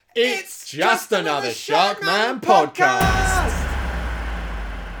It's just another Sharkman podcast.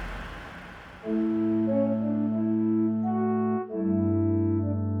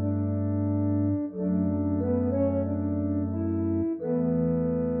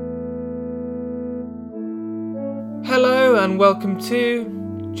 Hello and welcome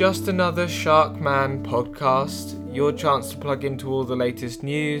to Just Another Sharkman podcast. Your chance to plug into all the latest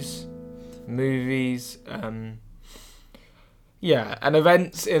news, movies, and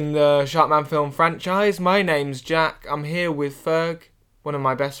events in the Sharkman film franchise. My name's Jack. I'm here with Ferg, one of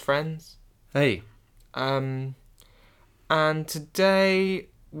my best friends. Hey. And today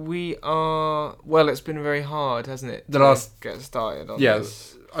we are... Well, it's been very hard, hasn't it? Get started on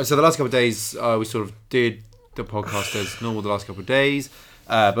this. So the last couple of days, we sort of did the podcast as normal the last couple of days.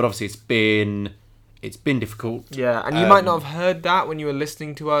 But obviously it's been difficult. Yeah, and you might not have heard that when you were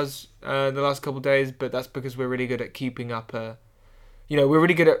listening to us the last couple of days, but that's because we're really good at keeping up we're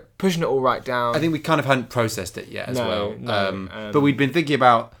really good at pushing it all right down. I think we kind of hadn't processed it yet as well. No. But we'd been thinking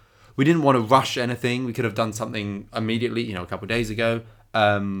about... We didn't want to rush anything. We could have done something immediately, a couple of days ago.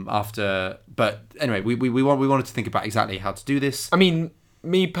 After... But anyway, we wanted to think about exactly how to do this. I mean,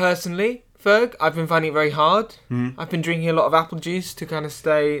 me personally, Ferg, I've been finding it very hard. I've been drinking a lot of apple juice to kind of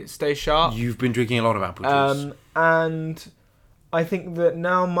stay sharp. You've been drinking a lot of apple juice. And I think that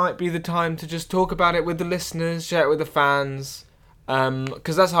now might be the time to just talk about it with the listeners, share it with the fans.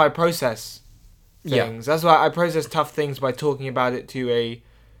 Because that's how I process things. Yeah. That's why I process tough things by talking about it to a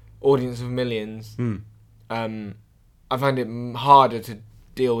audience of millions. I find it harder to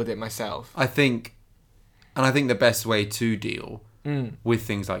deal with it myself. I think the best way to deal with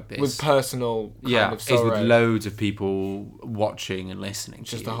things like this, with personal kind of sorrow, is with loads of people watching and listening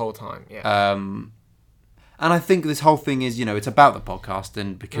just to the you. whole time. Yeah. And I think this whole thing is, it's about the podcast,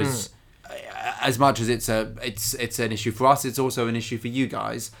 and because as much as it's an issue for us, it's also an issue for you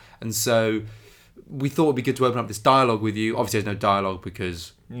guys, and so we thought it'd be good to open up this dialogue with you. Obviously, there's no dialogue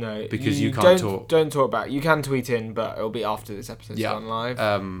because you can't talk. Don't talk about it. You can tweet in, but it'll be after this episode's gone live.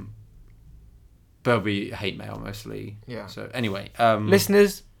 But it'll be hate mail mostly. Yeah. So anyway,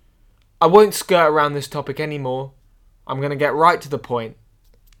 listeners, I won't skirt around this topic anymore. I'm going to get right to the point.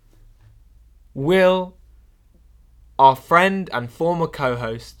 Will, our friend and former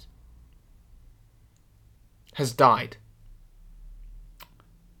co-host, has died.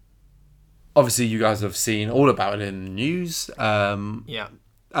 Obviously, you guys have seen all about it in the news. And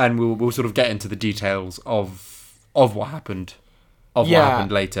we'll sort of get into the details of what happened. What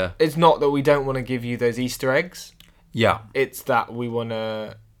happened later. It's not that we don't want to give you those Easter eggs. Yeah. It's that we want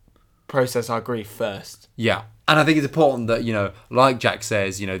to process our grief first. Yeah. And I think it's important that, like Jack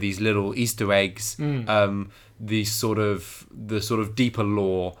says, these little Easter eggs, the sort of deeper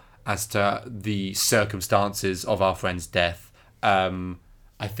lore as to the circumstances of our friend's death.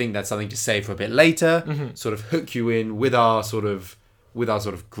 I think that's something to say for a bit later. Sort of hook you in with our sort of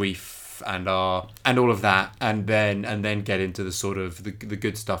grief and all of that, and then get into the sort of the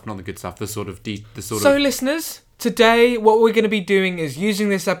good stuff, not the good stuff, So listeners, today what we're going to be doing is using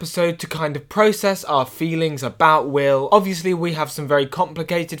this episode to kind of process our feelings about Will. Obviously, we have some very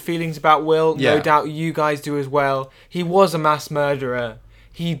complicated feelings about Will. Yeah. No doubt you guys do as well. He was a mass murderer.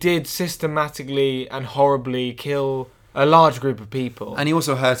 He did systematically and horribly kill a large group of people, and he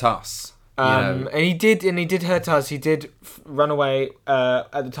also hurt us. And he did hurt us. He did run away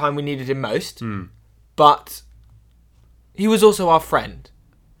at the time we needed him most. But he was also our friend,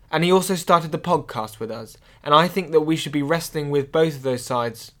 and he also started the podcast with us. And I think that we should be wrestling with both of those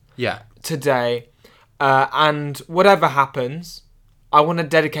sides. Today. And whatever happens, I want to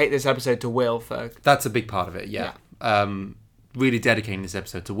dedicate this episode to Will, Ferg. That's a big part of it. Yeah. Really dedicating this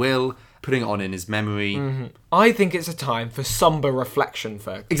episode to Will, putting it on in his memory. I think it's a time for somber reflection,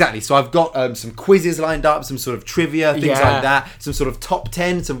 Ferg. Exactly. So I've got some quizzes lined up, some sort of trivia, things like that, some sort of top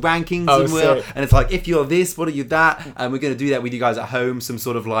 10, some rankings in Will. And it's like, if you're this, what are you that? And we're going to do that with you guys at home, some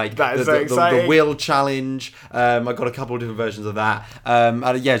sort of like the Will challenge. I've got a couple of different versions of that.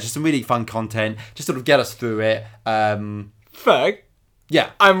 Just some really fun content, just sort of get us through it. Ferg?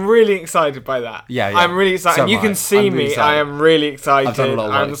 Yeah. I'm really excited by that. Yeah. I'm really excited. So you can see me. Excited. I am really excited. I've done a lot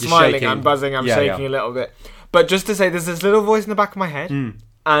of work. I'm smiling. I'm buzzing. I'm shaking a little bit. But just to say, there's this little voice in the back of my head,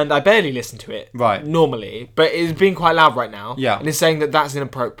 and I barely listen to it normally, but it's being quite loud right now. Yeah. And it's saying that that's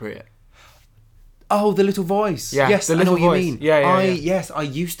inappropriate. Oh, the little voice. Yeah, yes, the little voice. I know what you mean. Yeah. Yes, I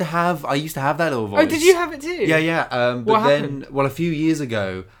used to have that little voice. Oh, did you have it too? Yeah. What happened? A few years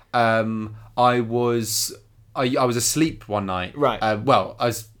ago, I was asleep one night. Right. I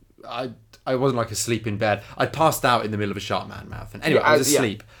wasn't like asleep in bed. I passed out in the middle of a Sharkman marathon. Anyway, I was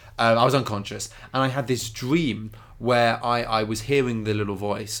asleep. I was unconscious, and I had this dream where I was hearing the little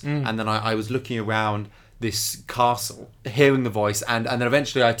voice, and then I was looking around this castle, hearing the voice, and then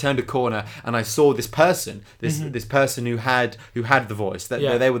eventually I turned a corner and I saw this person, this person who had the voice.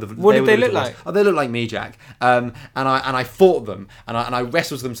 They were the. What did they look voice. like? Oh, they looked like me, Jack. And I fought them, and I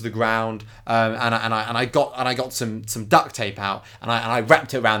wrestled them to the ground, and I got some duct tape out, and I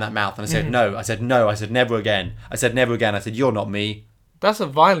wrapped it around that mouth, and I said no. I said no. I said never again. I said never again. I said you're not me. That's a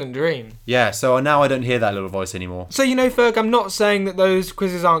violent dream. Yeah, so now I don't hear that little voice anymore. So, Ferg, I'm not saying that those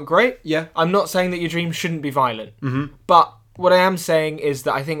quizzes aren't great. Yeah. I'm not saying that your dream shouldn't be violent. Mm-hmm. But what I am saying is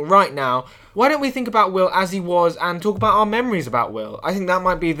that I think right now, why don't we think about Will as he was and talk about our memories about Will? I think that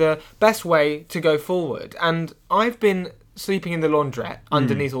might be the best way to go forward. And I've been sleeping in the laundrette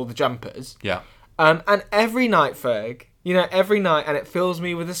underneath all the jumpers. Yeah. And every night, Ferg, every night, and it fills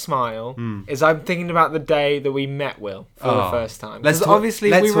me with a smile, is I'm thinking about the day that we met Will for the first time. Because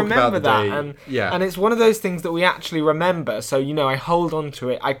obviously we remember that. And it's one of those things that we actually remember. So, I hold on to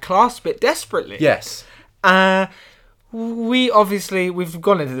it. I clasp it desperately. Yes. We've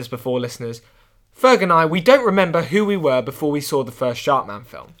gone into this before, listeners. Ferg and I, we don't remember who we were before we saw the first Sharkman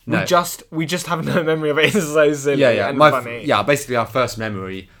film. No. We just have no memory of it. It's so silly and funny. Basically our first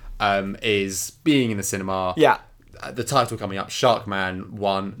memory is being in the cinema. Yeah. The title coming up, Sharkman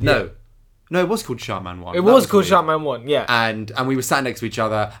 1. No, it was called Sharkman 1. It was called Sharkman 1, yeah. And we were sat next to each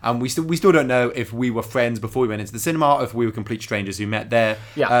other, and we still don't know if we were friends before we went into the cinema or if we were complete strangers who met there.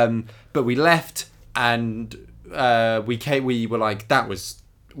 Yeah. But we left, and we were like, that was...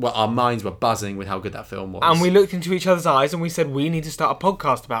 Well, our minds were buzzing with how good that film was. And we looked into each other's eyes and we said, we need to start a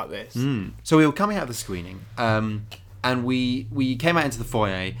podcast about this. So we were coming out of the screening, and we came out into the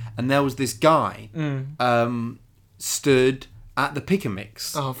foyer, and there was this guy... stood at the pick and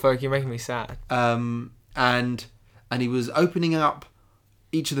mix. Oh, Ferg, you're making me sad. And he was opening up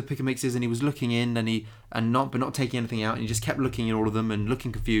each of the pick and mixes, and he was looking in, but not taking anything out, and he just kept looking at all of them and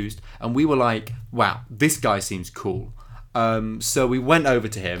looking confused. And we were like, "Wow, this guy seems cool." So we went over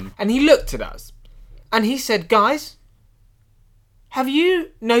to him, and he looked at us, and he said, "Guys, have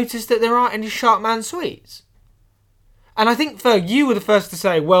you noticed that there aren't any Sharkman sweets?" And I think, Ferg, you were the first to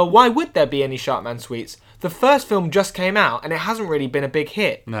say, "Well, why would there be any Sharkman sweets? The first film just came out and it hasn't really been a big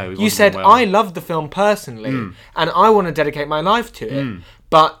hit." No, it wasn't. You said, "I loved the film personally and I want to dedicate my life to it."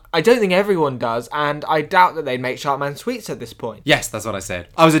 But I don't think everyone does, and I doubt that they'd make Sharkman sweets at this point. Yes, that's what I said.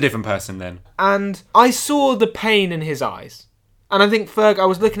 I was a different person then. And I saw the pain in his eyes. And I think, Ferg, I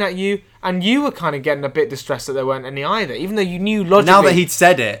was looking at you, and you were kind of getting a bit distressed that there weren't any either, even though you knew logically... Now that he'd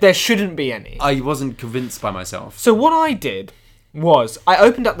said it... there shouldn't be any. I wasn't convinced by myself. So what I did was, I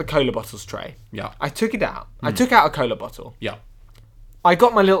opened up the cola bottles tray. Yeah. I took it out. I took out a cola bottle. Yeah. I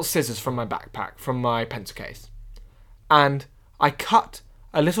got my little scissors from my backpack, from my pencil case. And I cut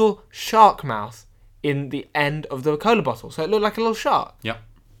a little shark mouth in the end of the cola bottle, so it looked like a little shark. Yeah.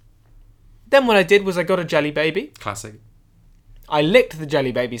 Then what I did was I got a Jelly Baby. Classic. I licked the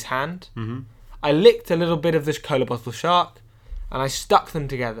Jelly Baby's hand. I licked a little bit of this cola bottle shark, and I stuck them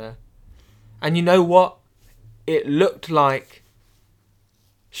together. And you know what? It looked like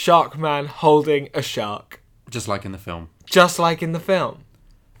Sharkman holding a shark. Just like in the film. Just like in the film.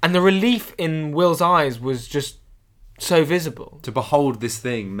 And the relief in Will's eyes was just so visible. To behold this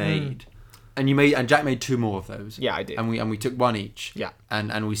thing made. And Jack made 2 more of those. Yeah, I did. And we took 1 each. Yeah.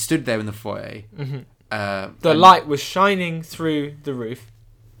 And we stood there in the foyer. The light was shining through the roof.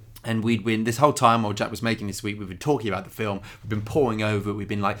 And we'd been, this whole time while Jack was making this week, we've been talking about the film, we've been poring over it, we've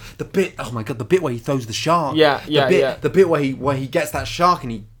been like, the bit where he throws the shark. The bit where he gets that shark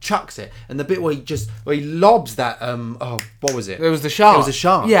and he chucks it. And the bit where he lobs that, what was it? It was the shark. It was a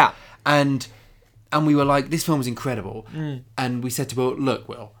shark. Yeah. And we were like, this film was incredible. And we said to Will, look,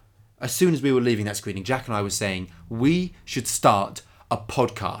 Will, as soon as we were leaving that screening, Jack and I were saying, we should start a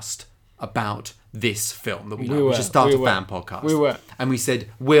podcast about this film that we love. We should start a fan podcast. We were. And we said,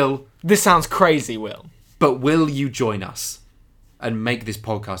 Will... This sounds crazy, Will. But will you join us and make this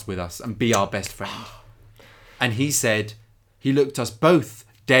podcast with us and be our best friend? And he said, he looked us both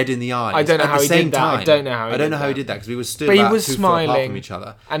dead in the eyes. I don't know how he did that. Time. I don't know how he did that. I don't know how he did that because we were stood but about he was 2 smiling, foot apart from each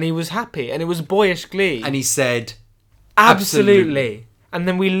other. And he was happy. And it was boyish glee. And he said... Absolutely. And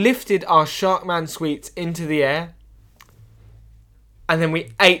then we lifted our Sharkman sweets into the air. And then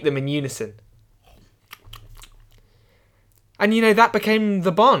we ate them in unison. And, that became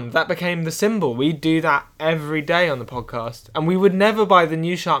the bond. That became the symbol. We do that every day on the podcast. And we would never buy the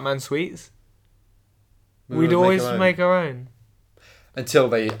new Sharkman sweets. We'd always make our own. Until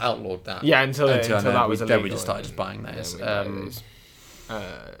they outlawed that. Yeah, until that was illegal. Then we just started just buying those.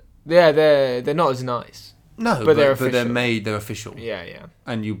 They're not as nice. No, but they're official. They're official. Yeah.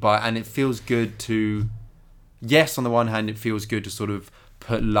 And you buy, and it feels good to yes, on the one hand, it feels good to sort of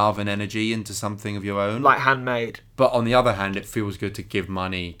put love and energy into something of your own. Like Handmade. But on the other hand, it feels good to give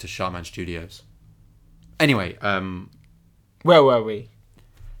money to Sharkman Studios. Anyway, Where were we?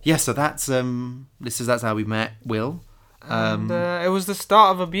 yeah, so that's how we met Will. And it was the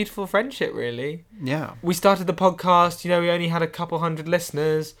start of a beautiful friendship, really. Yeah. We started the podcast, we only had a couple hundred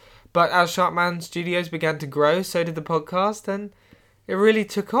listeners, but as Sharkman Studios began to grow, so did the podcast, and it really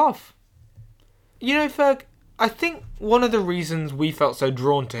took off. Ferg, I think one of the reasons we felt so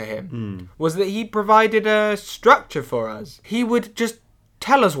drawn to him was that he provided a structure for us. He would just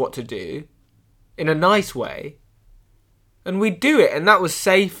tell us what to do in a nice way, and we'd do it, and that was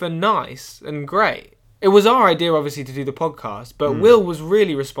safe and nice and great. It was our idea, obviously, to do the podcast, but Will was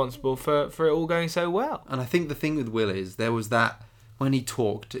really responsible for it all going so well. And I think the thing with Will is there was that, when he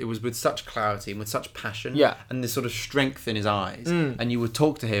talked, it was with such clarity and with such passion. Yeah. And this sort of strength in his eyes. And you would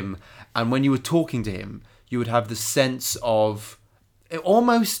talk to him, and when you were talking to him, you would have the sense of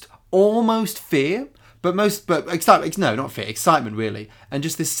almost fear, but excitement. No, not fear, excitement, really. And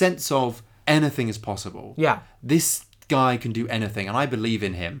just this sense of anything is possible. Yeah. This guy can do anything, and I believe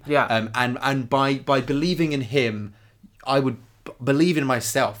in him. Yeah. And by believing in him, I would believe in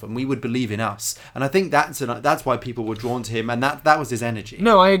myself, and we would believe in us. And I think that's why people were drawn to him, and that was his energy.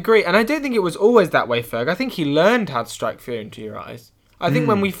 No, I agree, and I don't think it was always that way, Ferg. I think he learned how to strike fear into your eyes. I think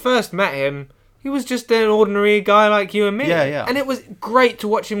when we first met him, he was just an ordinary guy like you and me. Yeah, yeah. And it was great to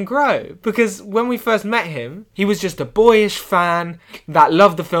watch him grow, because when we first met him, he was just a boyish fan that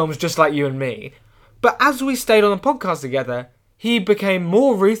loved the films just like you and me. But as we stayed on the podcast together, he became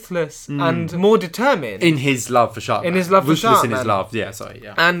more ruthless and more determined. In his love for Sharkman. In his love for Ruthless in Sharkman. his love,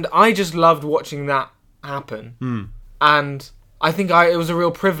 yeah. And I just loved watching that happen. And I think it was a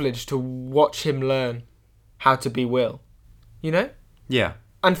real privilege to watch him learn how to be Will. Yeah.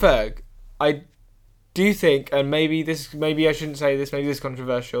 And Ferg, I do think, and maybe I shouldn't say this, maybe this is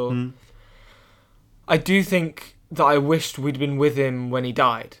controversial. I do think that I wished we'd been with him when he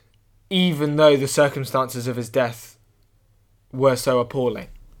died, even though the circumstances of his death were so appalling.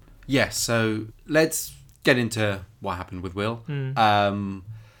 Yes, so let's get into what happened with Will.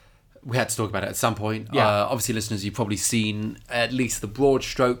 We had to talk about it at some point. Yeah. Obviously, listeners, you've probably seen at least the broad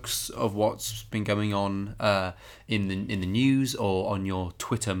strokes of what's been going on in the news or on your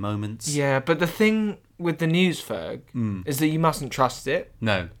Twitter moments. Yeah, but the thing with the news, Ferg, is that you mustn't trust it.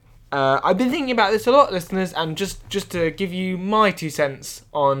 No. I've been thinking about this a lot, listeners, and just to give you my 2 cents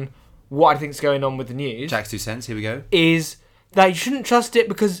on what I think's going on with the news. Jack's 2 cents, here we go. Is that you shouldn't trust it,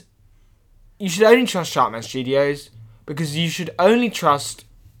 because you should only trust Sharkman Studios, because you should only trust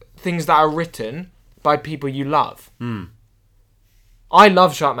things that are written by people you love. I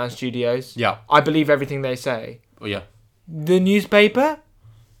love Sharkman Studios. Yeah. I believe everything they say. Oh, yeah. The newspaper?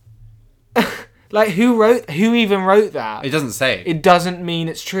 Like, who even wrote that? It doesn't say it. It doesn't mean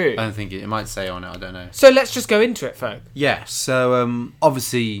it's true. I don't think it might say on it, I don't know. So let's just go into it, Ferg. Yeah, so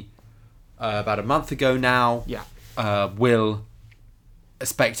obviously about a month ago now, Will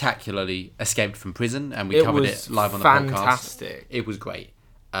spectacularly escaped from prison, and we covered it live on the podcast. Fantastic. It was great.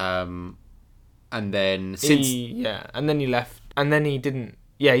 And then since and then he left, and then he didn't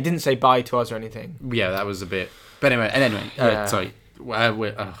say bye to us or anything. Yeah, that was a bit. But anyway, sorry.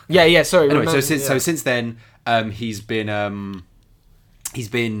 Sorry. Anyway, so since then, he's been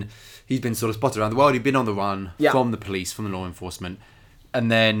sort of spotted around the world. He'd been on the run from the police, from the law enforcement, and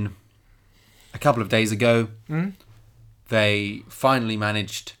then a couple of days ago, they finally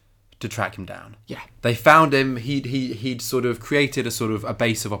managed to track him down. Yeah, they found him. He'd sort of created a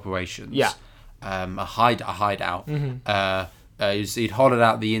base of operations. Yeah, a hideout. He'd hollowed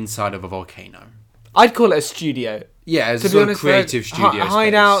out the inside of a volcano. I'd call it a studio. Yeah, it's a sort of creative studio space.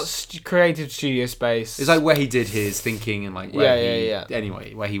 Hideout, creative studio space. It's like where he did his thinking and like where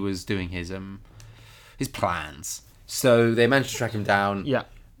Anyway, where he was doing his plans. So they managed to track him down. Yeah.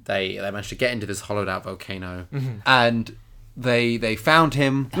 They managed to get into this hollowed out volcano, and they found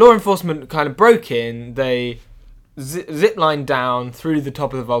him. Law enforcement kind of broke in. They zip-lined down through the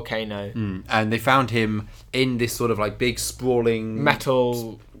top of the volcano, and they found him in this sort of like big sprawling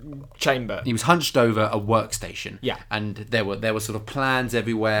metal chamber. He was hunched over a workstation. Yeah. And there were sort of plans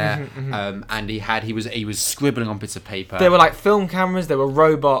everywhere. And he was scribbling on bits of paper. There were like film cameras, there were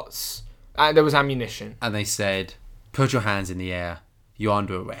robots, and there was ammunition. And they said, "Put your hands in the air. You're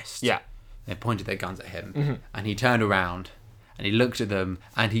under arrest." Yeah. They pointed their guns at him, and he turned around and he looked at them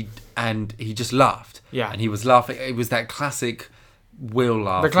and he just laughed. Yeah. And he was laughing. It was that classic Will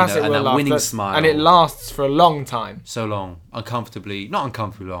laugh, the classic and Will that laugh, winning smile, and it lasts for a long time. So long, not uncomfortably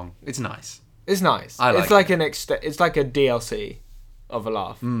long. It's nice. It's nice. It's like a DLC of a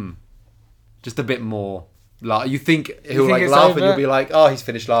laugh. Just a bit more You think he'll think like it's laugh over? and you'll be like, oh, he's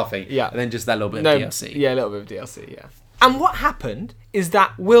finished laughing. Yeah. And then just that little bit No, of DLC. Yeah, a little bit of DLC, yeah. And what happened is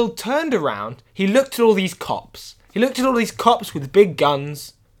that Will turned around, he looked at all these cops. He looked at all these cops with big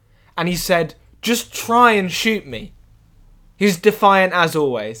guns, and he said, just try and shoot me. He was defiant as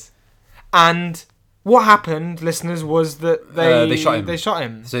always. And what happened, listeners, was that They shot him. They shot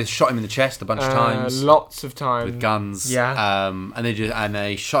him. So they shot him in the chest a bunch of times. Lots of times. With guns. Yeah. And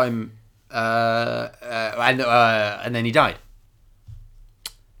they shot him, and then he died.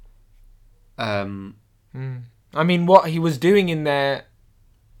 I mean, what he was doing in there,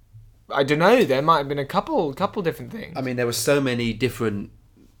 I don't know. There might have been a couple different things. I mean, there were so many different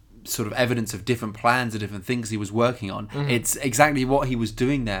sort of evidence of different plans and different things he was working on. Mm-hmm. It's exactly what he was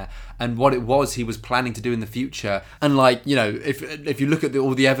doing there and what it was he was planning to do in the future. And like, you know, if you look at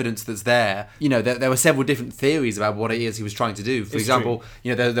all the evidence that's there, you know, there were several different theories about what it is he was trying to do. For example,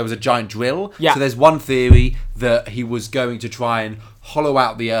 you know, there was a giant drill. Yeah. So there's one theory that he was going to try and hollow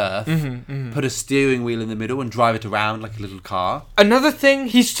out the earth, put a steering wheel in the middle and drive it around like a little car. Another thing,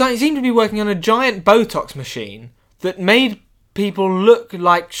 he seemed to be working on a giant Botox machine that made people look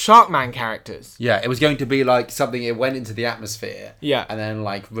like Sharkman characters. Yeah, it was going to be like something, it went into the atmosphere. Yeah. And then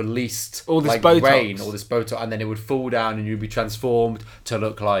like released all this like Botox. rain, all this Botox, and then it would fall down and you'd be transformed to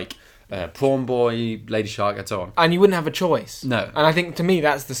look like Prawn Boy, Lady Shark, and so on. And you wouldn't have a choice. No. And I think, to me,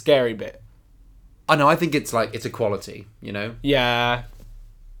 that's the scary bit. I know, I think it's like, it's a quality, you know? Yeah.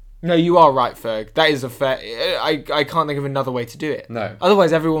 No, you are right, Ferg. That is a fair... I can't think of another way to do it. No.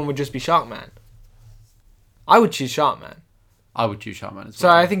 Otherwise, everyone would just be Sharkman. I would choose Sharkman. I would choose Sharkman as So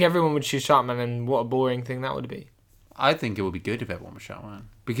well. I think everyone would choose Sharkman, and what a boring thing that would be. I think it would be good if everyone was Sharkman.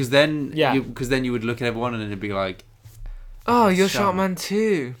 Because then, then you would look at everyone and it'd be like... Oh, you're Sharkman. Sharkman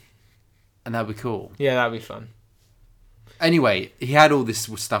too. And that'd be cool. Yeah, that'd be fun. Anyway, he had all this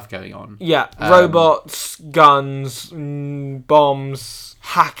stuff going on. Yeah, robots, guns, bombs,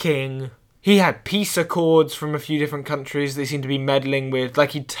 hacking. He had peace accords from a few different countries they seemed to be meddling with.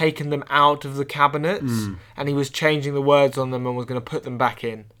 Like, he'd taken them out of the cabinets, and he was changing the words on them and was going to put them back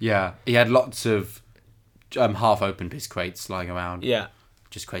in. Yeah, he had lots of half-open piss crates lying around. Yeah.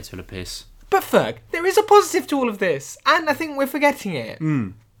 Just crates full of piss. But Ferg, there is a positive to all of this, and I think we're forgetting it.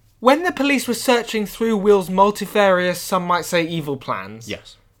 When the police were searching through Will's multifarious, some might say evil plans,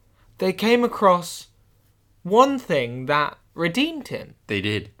 Yes. they came across one thing that redeemed him. They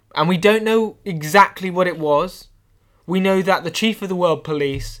did. And we don't know exactly what it was. We know that the chief of the world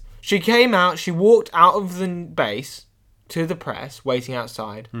police, she came out, she walked out of the base to the press, waiting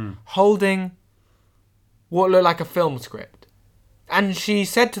outside, holding what looked like a film script. And she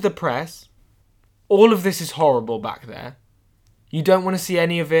said to the press, all of this is horrible back there. You don't want to see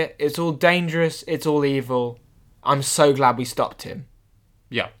any of it. It's all dangerous. It's all evil. I'm so glad we stopped him.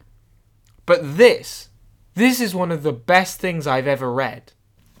 Yeah. But this is one of the best things I've ever read.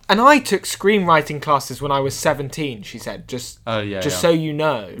 And I took screenwriting classes when I was 17, she said, just so you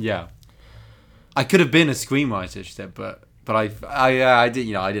know. Yeah. I could have been a screenwriter, she said, but I did,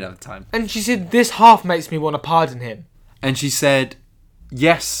 you know, I didn't have the time. And she said, this half makes me want to pardon him. And she said,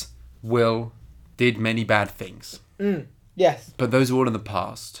 yes, Will did many bad things. Yes. But those are all in the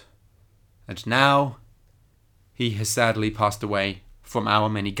past. And now he has sadly passed away from our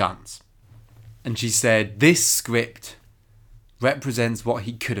many guns. And she said, this script represents what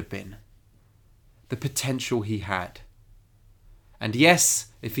he could have been. The potential he had. And yes,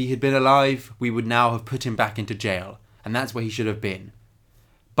 if he had been alive, we would now have put him back into jail. And that's where he should have been.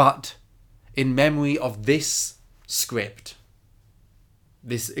 But in memory of this script,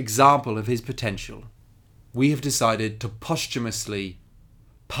 this example of his potential, we have decided to posthumously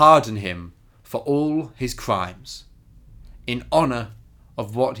pardon him for all his crimes in honour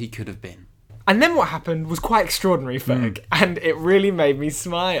of what he could have been. And then what happened was quite extraordinary, Ferg, and it really made me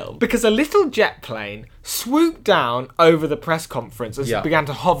smile. Because a little jet plane swooped down over the press conference as it began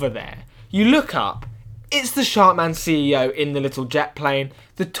to hover there. You look up, it's the Sharkman CEO in the little jet plane.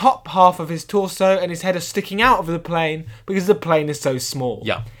 The top half of his torso and his head are sticking out of the plane because the plane is so small.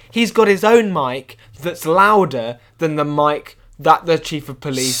 Yeah. He's got his own mic that's louder than the mic that the chief of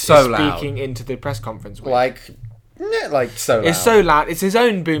police is speaking into the press conference with. Like so loud. It's so loud. It's his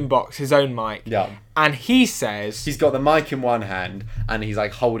own boombox, his own mic. Yeah. And he says... He's got the mic in one hand and he's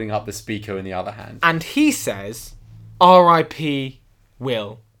like holding up the speaker in the other hand. And he says, R.I.P.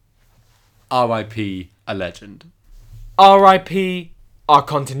 Will. R.I.P. a legend. R.I.P. our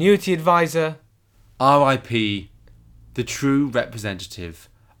continuity advisor. R.I.P. the true representative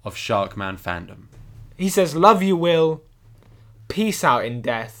of Sharkman fandom. He says, love you, Will. Peace out in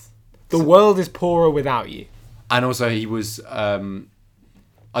death. The world is poorer without you. And also he was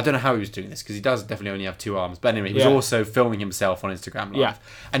I don't know how he was doing this because he does definitely only have 2 arms. But anyway, he was Yeah. also filming himself on Instagram Live. Yeah.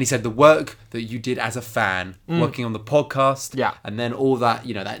 And he said the work that you did as a fan, working on the podcast, Yeah. and then all that,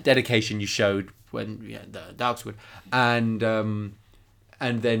 that dedication you showed when the Darkswood,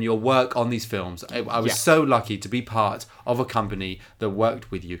 and then your work on these films. I was so lucky to be part of a company that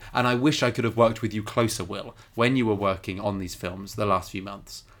worked with you. And I wish I could have worked with you closer, Will, when you were working on these films the last few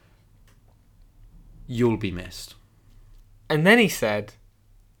months. You'll be missed. And then he said,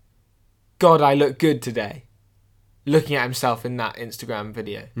 God, I look good today. Looking at himself in that Instagram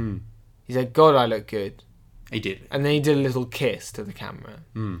video. He said, God, I look good. He did. And then he did a little kiss to the camera.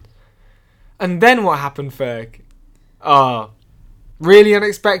 And then what happened, Ferg? Really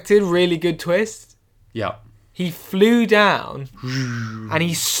unexpected, really good twist. Yeah. He flew down and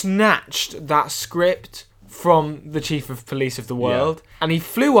he snatched that script from the chief of police of the world. And he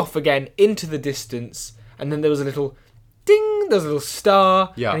flew off again into the distance. And then there was a little ding, there was a little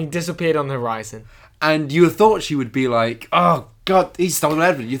star. Yeah. And he disappeared on the horizon. And you thought she would be like, oh, God, he's stolen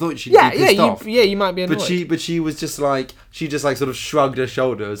evidence. You thought she'd be pissed off. You might be annoyed. But she was just like, sort of shrugged her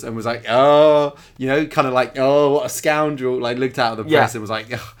shoulders and was like, oh, kind of like, oh, what a scoundrel. Like, looked out of the press and was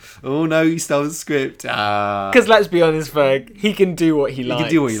like, oh no, he stole the script. Because let's be honest, Ferg, he can do what he likes. He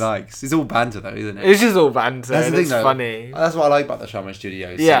can do what he likes. It's all banter though, isn't it? It's just all banter. That's the thing, it's though. funny. That's what I like about the Sharma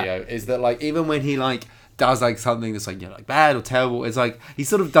Studios CEO, is that, like, even when he, like, does like something that's like like bad or terrible, it's like he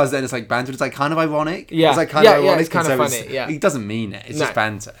sort of does that and it's like banter. It's like kind of ironic. Yeah, it's like kind of ironic. It's kind of so funny. Yeah, he doesn't mean it. It's just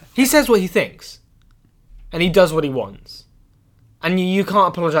banter. He says what he thinks, and he does what he wants, and you can't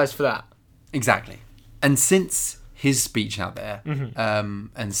apologise for that. Exactly. And since his speech out there,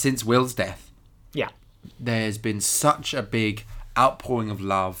 and since Will's death, there's been such a big outpouring of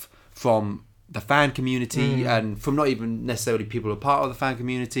love from the fan community and from not even necessarily people who are part of the fan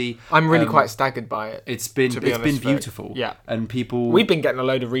community. I'm really quite staggered by it. It's been beautiful. Yeah. And people... We've been getting a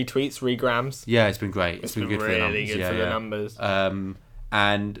load of retweets, regrams. Yeah, it's been great. It's been good really for the numbers. Good for the numbers.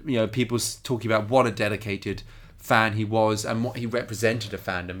 And, people talking about what a dedicated fan he was and what he represented a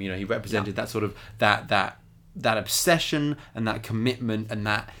fandom. He represented that sort of... that obsession and that commitment and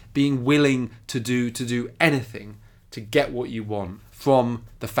that being willing to do anything to get what you want from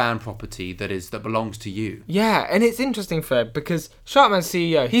the fan property that belongs to you. Yeah, and it's interesting, Fred, because Sharkman's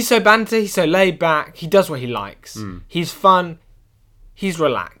CEO, he's so banter, he's so laid back, he does what he likes. He's fun, he's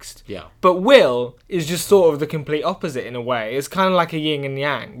relaxed. Yeah. But Will is just sort of the complete opposite in a way. It's kind of like a yin and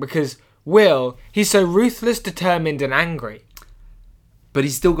yang, because Will, he's so ruthless, determined, and angry. But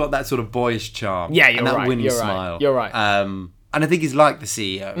he's still got that sort of boyish charm. Yeah, you're and that right. winning You're smile. Right. You're right. And I think he's like the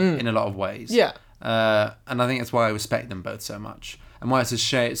CEO in a lot of ways. Yeah. And I think that's why I respect them both so much. And why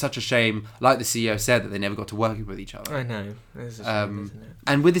it's such a shame, like the CEO said, that they never got to work with each other. I know. It's a shame, isn't it?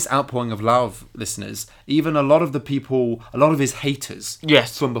 And with this outpouring of love, listeners, even a lot of his haters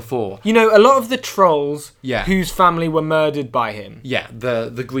from before. A lot of the trolls Yeah. whose family were murdered by him. Yeah,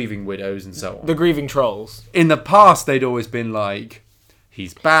 the grieving widows and so on. The grieving trolls. In the past, they'd always been like,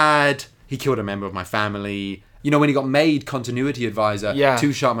 he's bad, he killed a member of my family. When he got made continuity advisor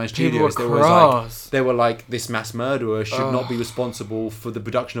to Sharkman Studios, they were like, this mass murderer should not be responsible for the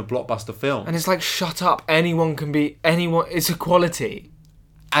production of blockbuster films. And it's like, shut up, anyone can be anyone. It's equality.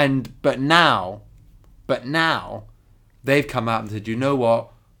 But now, they've come out and said, you know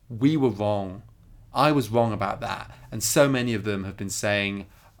what? We were wrong. I was wrong about that. And so many of them have been saying,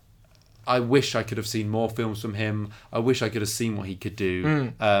 I wish I could have seen more films from him. I wish I could have seen what he could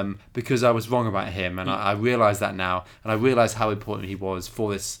do because I was wrong about him, and I realise that now, and I realise how important he was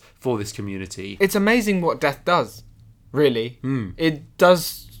for this community. It's amazing what death does, really. It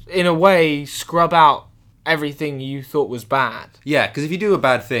does, in a way, scrub out everything you thought was bad. Yeah, because if you do a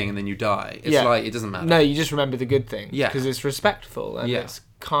bad thing and then you die, it's like, it doesn't matter. No, you just remember the good thing. Yeah. Because it's respectful and it's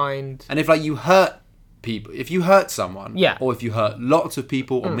kind. And if you hurt people, if you hurt someone, or if you hurt lots of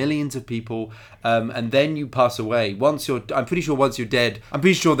people or millions of people, and then you pass away, I'm pretty sure once you're dead, I'm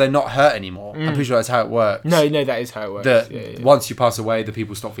pretty sure they're not hurt anymore. I'm pretty sure that's how it works. No, that is how it works. Once you pass away, the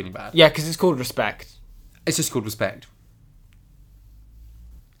people stop feeling bad. Yeah, because it's called respect. It's just called respect.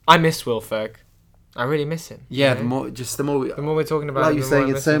 I miss Will Ferg. I really miss him. Yeah, the more we're talking about like him, you're saying,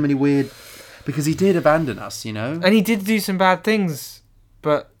 it's so many weird, because he did abandon us, and he did do some bad things,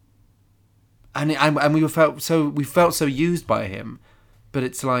 but. And we felt so used by him, but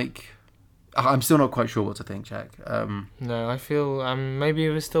it's like, I'm still not quite sure what to think, Jack. No, I feel maybe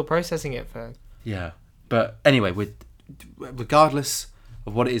we're still processing it, Ferg. Yeah, but anyway, regardless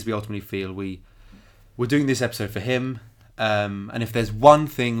of what it is we ultimately feel, we're doing this episode for him. And if there's one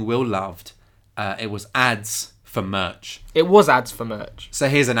thing Will loved, it was ads for merch. It was ads for merch. So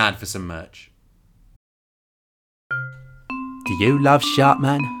here's an ad for some merch. Do you love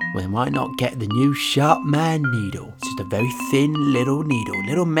Sharpman? Well, why not get the new Sharpman needle? It's just a very thin little needle,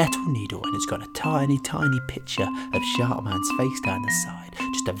 little metal needle, and it's got a tiny, tiny picture of Sharpman's face down the side.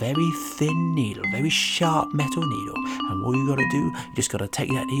 Just a very thin needle, very sharp metal needle. And all you gotta do, you just gotta take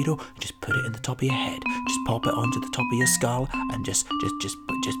that needle, just put it in the top of your head, just pop it onto the top of your skull, and just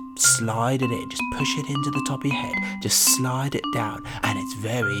slide it in, just push it into the top of your head, just slide it down, and it's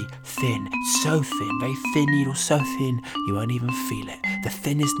very thin, so thin, very thin needle, so thin you won't even feel it. The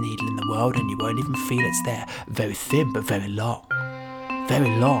thinnest needle in the world, and you won't even feel it's there. Very thin, but very long. Very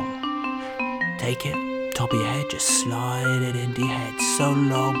long. Take it, top of your head, just slide it into your head. So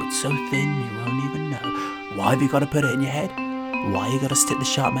long, but so thin, you won't even know. Why have you got to put it in your head? Why you got to stick the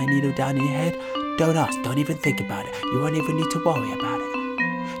Sharpman needle down in your head? Don't ask, don't even think about it. You won't even need to worry about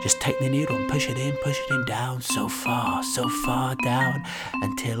it. Just take the needle and push it in down, so far down,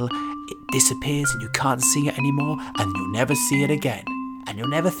 until it disappears and you can't see it anymore, and you'll never see it again. And you'll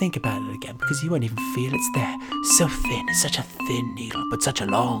never think about it again because you won't even feel it's there. So thin, it's such a thin needle, but such a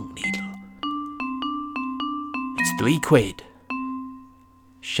long needle. It's £3.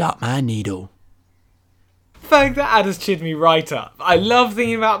 Sharpman needle. Ferg, that ad has cheered me right up. I love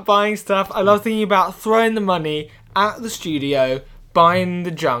thinking about buying stuff. I love thinking about throwing the money at the studio, buying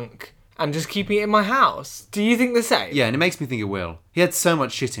the junk, and just keeping it in my house. Do you think the same? Yeah, and it makes me think of Will. He had so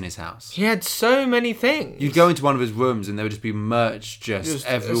much shit in his house. He had so many things. You'd go into one of his rooms and there would just be merch just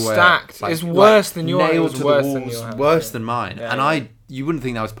everywhere. Stacked. It's worse than yours. Nailed to the worse walls, than your house, worse than mine. Yeah, and you wouldn't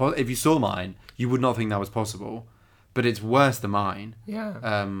think that was possible. If you saw mine, you would not think that was possible. But it's worse than mine.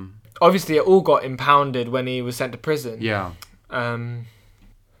 Yeah. Obviously, it all got impounded when he was sent to prison. Yeah.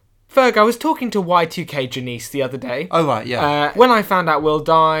 Ferg, I was talking to Y2K Janice the other day. Oh, right, yeah. When I found out Will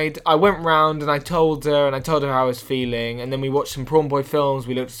died, I went round and I told her how I was feeling, and then we watched some Prawn Boy films,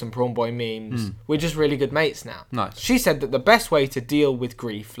 we looked at some Prawn Boy memes. We're just really good mates now. Nice. She said that the best way to deal with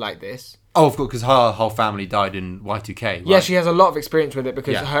grief like this... Oh, of course, because her whole family died in Y2K, right? Yeah, she has a lot of experience with it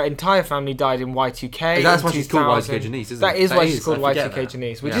because her entire family died in Y2K. That's why she's called Y2K Janice, isn't it? That is why she's called Y2K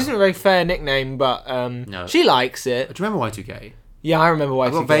Janice, which isn't a very fair nickname, but she likes it. Do you remember Y2K? Yeah, I remember Y2K.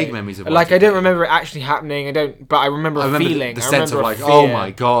 I've got vague memories of Y2K. Like, I don't remember it actually happening. But I remember a feeling. The sense of like, fear. oh my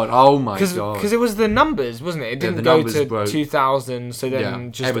god. Because it was the numbers, wasn't it? It didn't go to 2000, so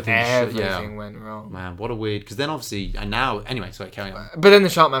then just everything went wrong. Man, what a weird. Because then obviously, and now, anyway, sorry, carry on. But then the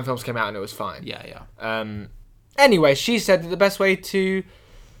Sharkman films came out and it was fine. Yeah. Anyway, she said that the best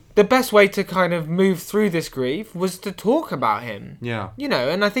way to kind of move through this grief was to talk about him. Yeah. You know,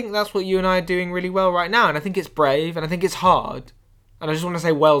 and I think that's what you and I are doing really well right now. And I think it's brave, and I think it's hard. And I just want to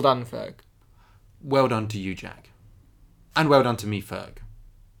say well done, Ferg. Well done to you, Jack. And well done to me, Ferg.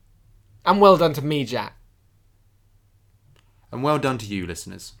 And well done to me, Jack. And well done to you,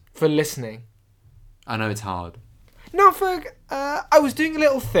 listeners. For listening. I know it's hard. Now, Ferg, I was doing a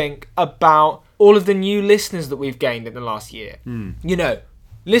little think about all of the new listeners that we've gained in the last year. You know,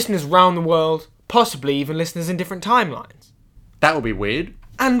 listeners around the world, possibly even listeners in different timelines. That would be weird.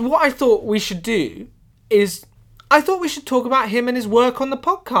 And what I thought we should do is... I thought we should talk about him and his work on the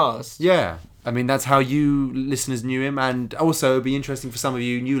podcast. Yeah. I mean, that's how you listeners knew him. And also, it'd be interesting for some of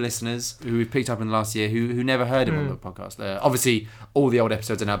you new listeners who we've picked up in the last year who never heard him on the podcast. Obviously, all the old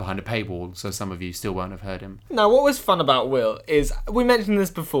episodes are now behind a paywall, so some of you still won't have heard him. Now, what was fun about Will is, we mentioned this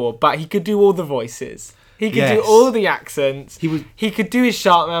before, but he could do all the voices. He could do all the accents. He could do his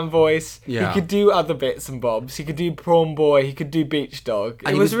Sharkman voice. Yeah. He could do other bits and bobs. He could do Prawn Boy. He could do Beach Dog.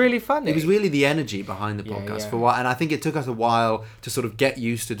 It was really funny. It was really the energy behind the podcast for a while. And I think it took us a while to sort of get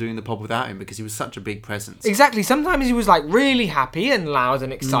used to doing the pod without him because he was such a big presence. Exactly. Sometimes he was like really happy and loud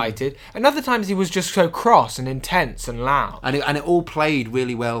and excited. And other times he was just so cross and intense and loud. And it all played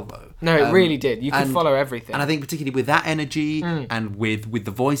really well, though. No, it really did. You could follow everything. And I think particularly with that energy and with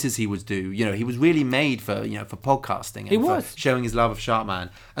the voices he would do, you know, he was really made for podcasting and for showing his love of Sharkman.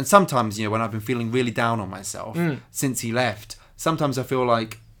 And sometimes, you know, when I've been feeling really down on myself since he left, sometimes I feel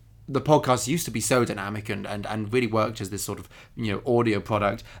like the podcast used to be so dynamic and really worked as this sort of, you know, audio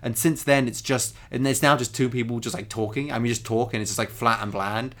product. And since then it's now just two people just like talking. I mean, just talk and it's just like flat and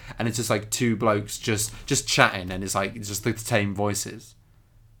bland. And it's just like two blokes just chatting and it's just the same voices.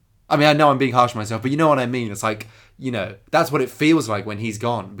 I mean, I know I'm being harsh on myself, but you know what I mean. It's like, you know, that's what it feels like when he's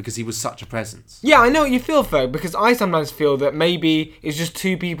gone because he was such a presence. Yeah, I know what you feel, Ferg, because I sometimes feel that maybe it's just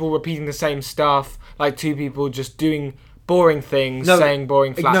two people repeating the same stuff, like two people just doing boring things, saying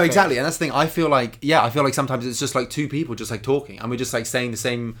boring flat No, things. exactly, and that's the thing. I feel like sometimes it's just like two people just like talking, and we're just like saying the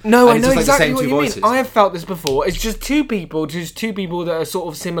same. No, and I it's know just, exactly like, the what same you two mean. voices. I have felt this before. It's just two people that are sort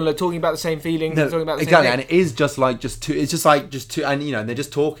of similar, talking about the same feelings, and talking about the exactly, same and it is just two. It's just like two, and and they're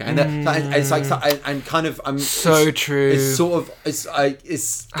just talking, and it's like and kind of So true. It's sort of it's kind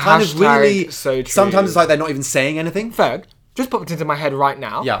of Hashtag really so true. Sometimes it's like they're not even saying anything. Ferg, just popped into my head right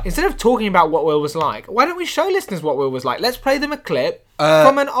now. Yeah. Instead of talking about what Will was like, why don't we show listeners what Will was like? Let's play them a clip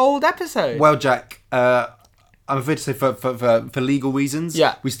from an old episode. Well, Jack, I'm afraid to say for legal reasons,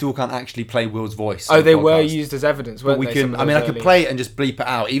 Yeah. we still can't actually play Will's voice. Oh, on they the were podcast. used as evidence, But weren't we they? can. some of I mean, those I could early- play it and just bleep it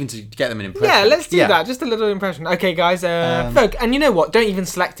out, even to get them an impression. Yeah, let's do that. Just a little impression. Okay, guys. Ferg, and you know what? Don't even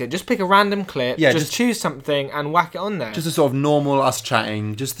select it. Just pick a random clip. Yeah, just just- choose something and whack it on there. Just a sort of normal us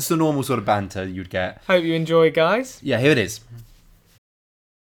chatting, just the normal sort of banter you'd get. Hope you enjoy, guys. Yeah, here it is.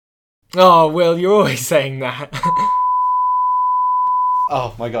 Oh, Will, you're always saying that.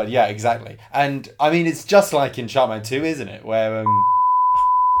 Oh my god, yeah, exactly. And I mean, it's just like in Sharkman 2, isn't it? Where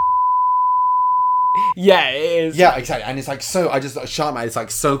Yeah, it is. yeah, exactly. And it's like Sharkman. It's like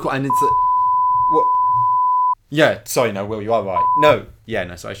so cool, and it's what? Yeah, sorry, no, Will, you are right. No, yeah,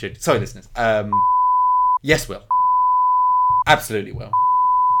 no, so I should. Sorry, listeners. Yes, Will. Absolutely, Will.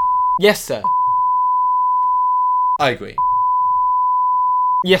 Yes, sir. I agree.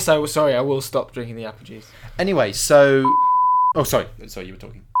 Yes, I was sorry. I will stop drinking the apple juice. Anyway, so... Oh, sorry, you were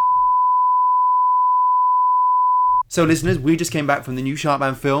talking. So, listeners, we just came back from the new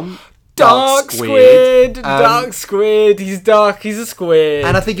Sharkman film, Dark Squid. Um, Dark Squid. He's dark. He's a squid.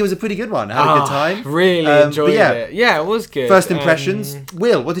 And I think it was a pretty good one. I had a good time. Really But enjoyed yeah, it. Yeah, it was good. First impressions.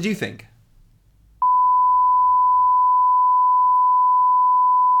 Will, what did you think?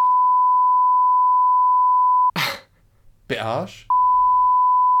 Bit harsh.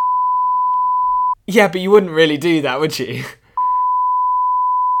 Yeah, but you wouldn't really do that, would you?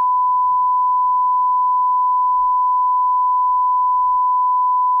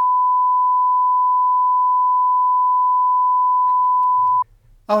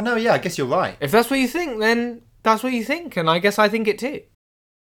 Oh, no, yeah, I guess you're right. If that's what you think, then that's what you think, and I guess I think it too.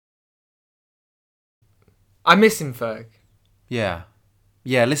 I miss him, Ferg. Yeah.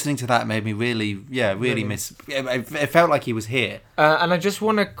 Yeah, listening to that made me really miss... It felt like he was here. And I just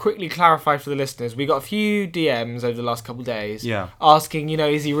want to quickly clarify for the listeners. We got a few DMs over the last couple of days asking,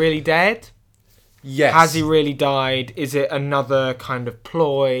 is he really dead? Yes. Has he really died? Is it another kind of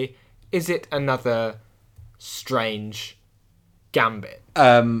ploy? Is it another strange gambit?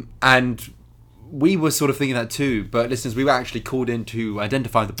 And we were sort of thinking that too, but listeners, we were actually called in to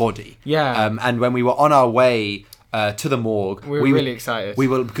identify the body. Yeah. And when we were on our way to the morgue, we were really excited.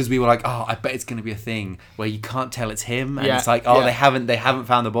 Because we were like, oh, I bet it's going to be a thing where you can't tell it's him, and it's like, yeah. they haven't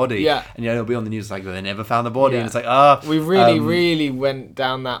found the body. Yeah. And it'll be on the news like they never found the body, Yeah. and it's like, we really went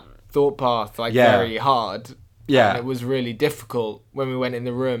down that thought path very hard. Yeah. And it was really difficult when we went in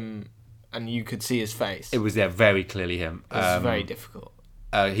the room and you could see his face. It was very clearly him. It was very difficult.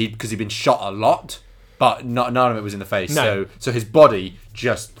 Because he'd been shot a lot, but none of it was in the face. No. So his body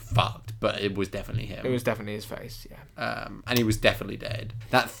just fucked, but it was definitely him. It was definitely his face, yeah. And he was definitely dead.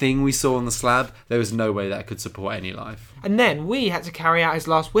 That thing we saw on the slab, there was no way that could support any life. And then we had to carry out his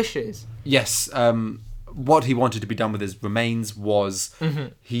last wishes. Yes, what he wanted to be done with his remains was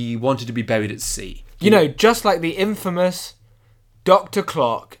he wanted to be buried at sea. Just like the infamous Dr.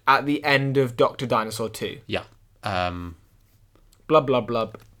 Clock at the end of Dr. Dinosaur 2. Yeah. Blub, blub,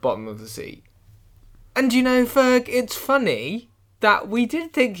 blub, bottom of the sea. And Ferg, it's funny that we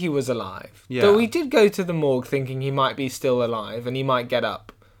did think he was alive. Yeah. That we did go to the morgue thinking he might be still alive and he might get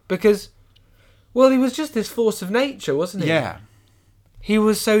up. Because, well, he was just this force of nature, wasn't he? Yeah. He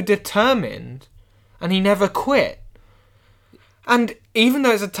was so determined and he never quit. And even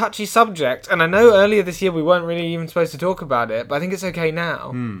though it's a touchy subject, and I know earlier this year we weren't really even supposed to talk about it, but I think it's okay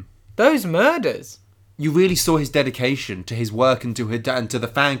now. Those murders. You really saw his dedication to his work and to the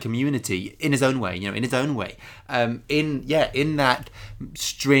fan community in his own way. In his own way. In that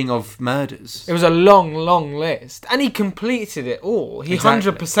string of murders. It was a long, long list, and he completed it all. He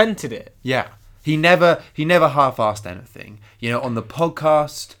Exactly. 100%ed it. Yeah, he never half-assed anything. On the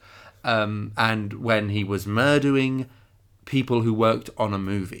podcast, and when he was murdering people who worked on a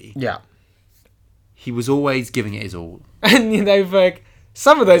movie, Yeah. he was always giving it his all. And Ferg,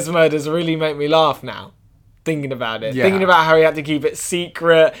 some of those murders really make me laugh now, thinking about it. Yeah. Thinking about how he had to keep it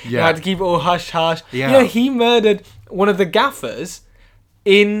secret, he Yeah. had to keep it all hush-hush. Yeah. He murdered one of the gaffers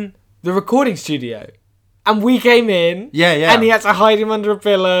in the recording studio. And we came in, Yeah, yeah. and he had to hide him under a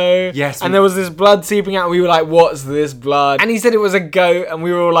pillow. Yes, and there was this blood seeping out, and we were like, what's this blood? And he said it was a goat, and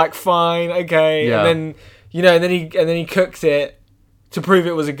we were all like, fine, okay. Yeah. And then You know, and then he cooked it to prove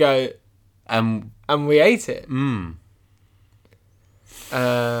it was a goat, And and we ate it. Now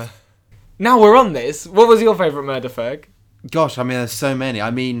we're on this. What was your favourite murder, Ferg? gosh, I mean, there's so many.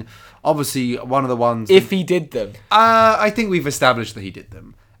 I mean, obviously, one of the ones. If he did them. I think we've established that he did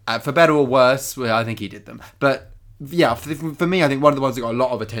them. For better or worse, well, I think he did them. But yeah, for me, I think one of the ones that got a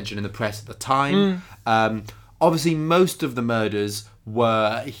lot of attention in the press at the time. Obviously, most of the murders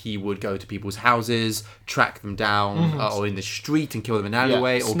were he would go to people's houses, track them down, or in the street and kill them in an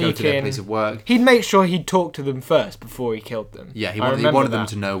alleyway, or go to their place of work. He'd make sure he'd talk to them first before he killed them. Yeah, he wanted them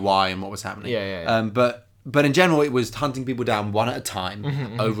to know why and what was happening. Yeah. But in general, it was hunting people down one at a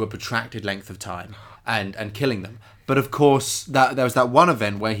time over a protracted length of time and killing them. But of course, there was that one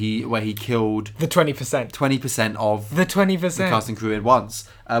event where he killed the 20%. 20% of The 20%. the cast and crew at once.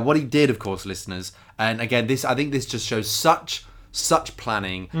 What he did, of course, listeners, and again, I think this just shows such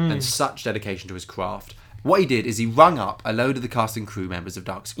planning and such dedication to his craft. What he did is he rung up a load of the cast and crew members of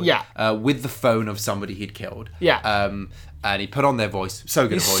Dark Squid with the phone of somebody he'd killed. And he put on their voice. So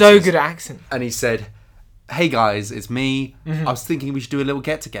good at voices. So good at accent. And he said, "Hey guys, it's me. I was thinking we should do a little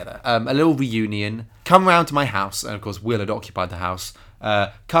get together, a little reunion. Come round to my house." And of course, Will had occupied the house.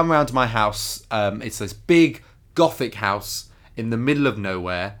 Come round to my house. It's this big gothic house in the middle of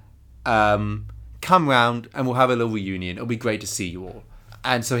nowhere. Come round and we'll have a little reunion. It'll be great to see you all.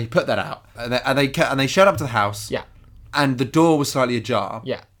 And so he put that out, and they showed up to the house. Yeah. And the door was slightly ajar.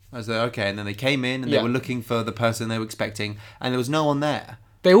 Yeah. I was like, okay. And then they came in and they were looking for the person they were expecting, and there was no one there.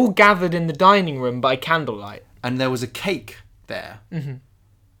 They all gathered in the dining room by candlelight. And there was a cake there. And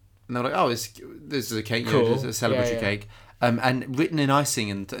they were like, "Oh, this is a cake, Cool. It's a celebratory cake." And written in icing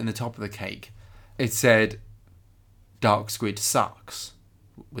in the top of the cake, it said, "Dark Squid sucks,"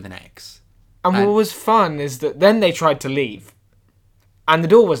 with an X. And what was fun is that then they tried to leave. And the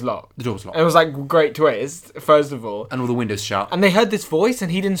door was locked. The door was locked. It was like, great twist, first of all. And all the windows shut. And they heard this voice,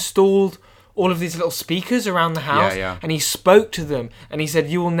 and he'd installed all of these little speakers around the house. Yeah. And he spoke to them, and he said,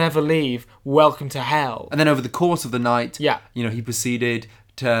 "You will never leave. Welcome to hell." And then over the course of the night, Yeah. he proceeded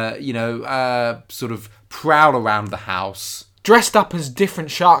to, sort of prowl around the house. Dressed up as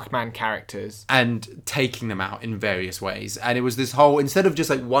different Sharkman characters. And taking them out in various ways. And it was this whole, instead of just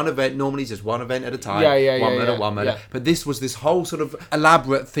like one event, normally it's just one event at a time. One murder. Yeah. But this was this whole sort of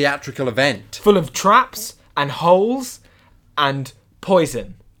elaborate theatrical event. Full of traps and holes and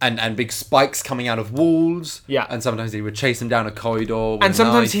poison. And big spikes coming out of walls. Yeah. And sometimes he would chase them down a corridor with And a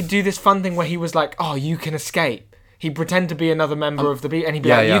sometimes knife. he'd do this fun thing where he was like, "Oh, you can escape." He'd pretend to be another member of the beat, and he'd be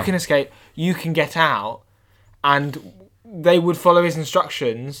like, "You can escape, you can get out." And they would follow his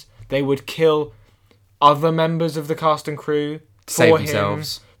instructions. They would kill other members of the cast and crew Save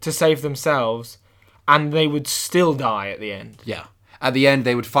themselves. to save themselves. And they would still die at the end. Yeah. At the end,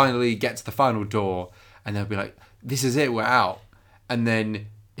 they would finally get to the final door, and they'd be like, "This is it, we're out." And then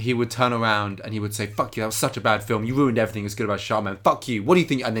he would turn around and he would say, "Fuck you, that was such a bad film. You ruined everything that's good about Sharkman. Fuck you. What do you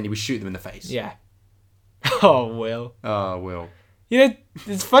think?" And then he would shoot them in the face. Yeah. Oh, Will. Oh, Will. You know,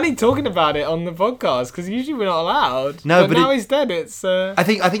 it's funny talking about it on the podcast, because usually we're not allowed. No, but now he's dead, it's... I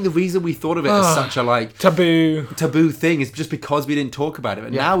think the reason we thought of it as such a taboo thing is just because we didn't talk about it.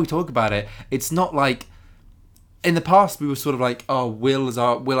 But now we talk about it. It's not like... In the past, we were sort of like, "Oh, Will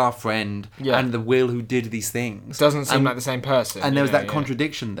our friend, and the Will who did these things." Doesn't seem like the same person. And there was that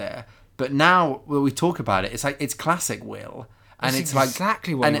contradiction there. But now, when we talk about it, it's like, it's classic Will. And That's it's like...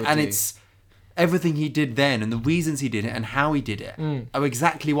 exactly what he would do. It's... Everything he did then and the reasons he did it and how he did it are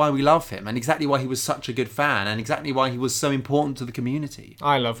exactly why we love him, and exactly why he was such a good fan, and exactly why he was so important to the community.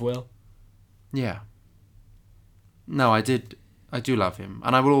 I love Will. Yeah. No, I do love him,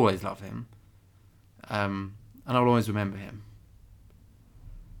 and I will always love him. And I will always remember him.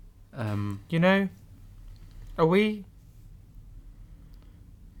 Are we...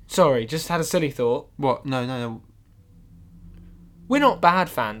 Sorry, just had a silly thought. What? No. We're not bad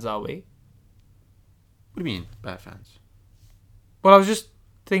fans, are we? What do you mean, bad fans? Well, I was just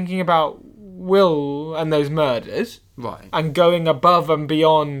thinking about Will and those murders. Right. And going above and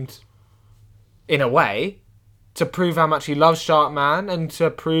beyond, in a way, to prove how much he loves Sharkman and to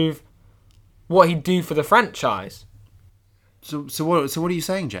prove what he'd do for the franchise. So what are you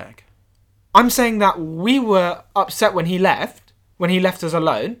saying, Jack? I'm saying that we were upset when he left us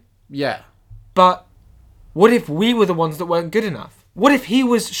alone. Yeah. But what if we were the ones that weren't good enough? What if he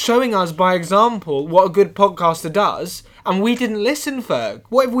was showing us by example what a good podcaster does, and we didn't listen, Ferg?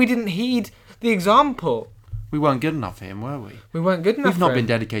 What if we didn't heed the example? We weren't good enough for him, were we? We weren't good enough. We've not for been him.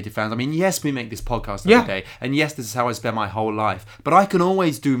 dedicated fans. I mean, yes, we make this podcast every day, and yes, this is how I spend my whole life. But I can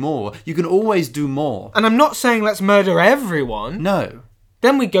always do more. You can always do more. And I'm not saying let's murder everyone. No.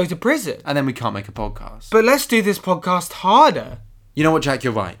 Then we go to prison. And then we can't make a podcast. But let's do this podcast harder. You know what, Jack?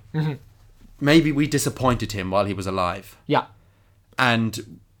 You're right. Maybe we disappointed him while he was alive. Yeah.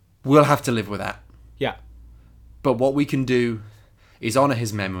 And we'll have to live with that. Yeah. But what we can do is honour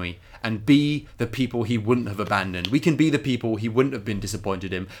his memory and be the people he wouldn't have abandoned. We can be the people he wouldn't have been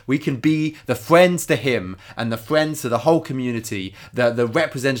disappointed in. We can be the friends to him and the friends to the whole community, the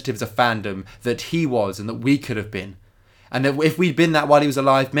representatives of fandom that he was and that we could have been. And that if we'd been that while he was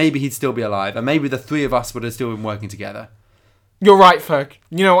alive, maybe he'd still be alive. And maybe the three of us would have still been working together. You're right, Ferg.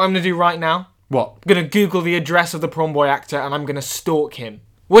 You know what I'm going to do right now? What? I'm going to Google the address of the prom boy actor and I'm going to stalk him.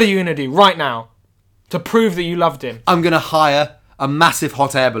 What are you going to do right now to prove that you loved him? I'm going to hire a massive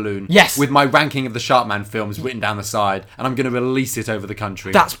hot air balloon. Yes. With my ranking of the Sharkman films written down the side. And I'm going to release it over the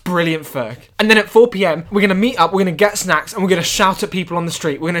country. That's brilliant, Ferg. And then at 4 p.m, we're going to meet up, we're going to get snacks, and we're going to shout at people on the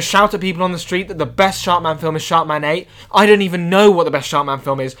street. We're going to shout at people on the street that the best Sharkman film is Sharkman 8. I don't even know what the best Sharkman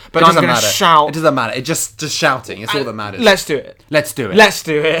film is, but I'm going to shout. It doesn't matter. It's just shouting. It's all that matters. Let's do it. Let's do it. Let's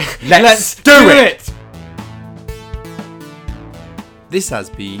do it. Let's do it. This has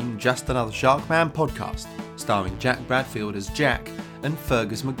been Just Another Sharkman podcast, starring Jack Bradfield as Jack and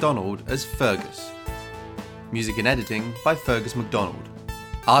Fergus MacDonald as Fergus. Music and editing by Fergus MacDonald.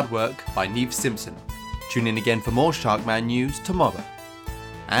 Artwork by Neve Simpson. Tune in again for more Sharkman news tomorrow.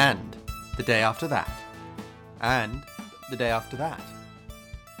 And the day after that. And the day after that.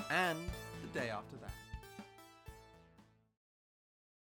 And the day after that.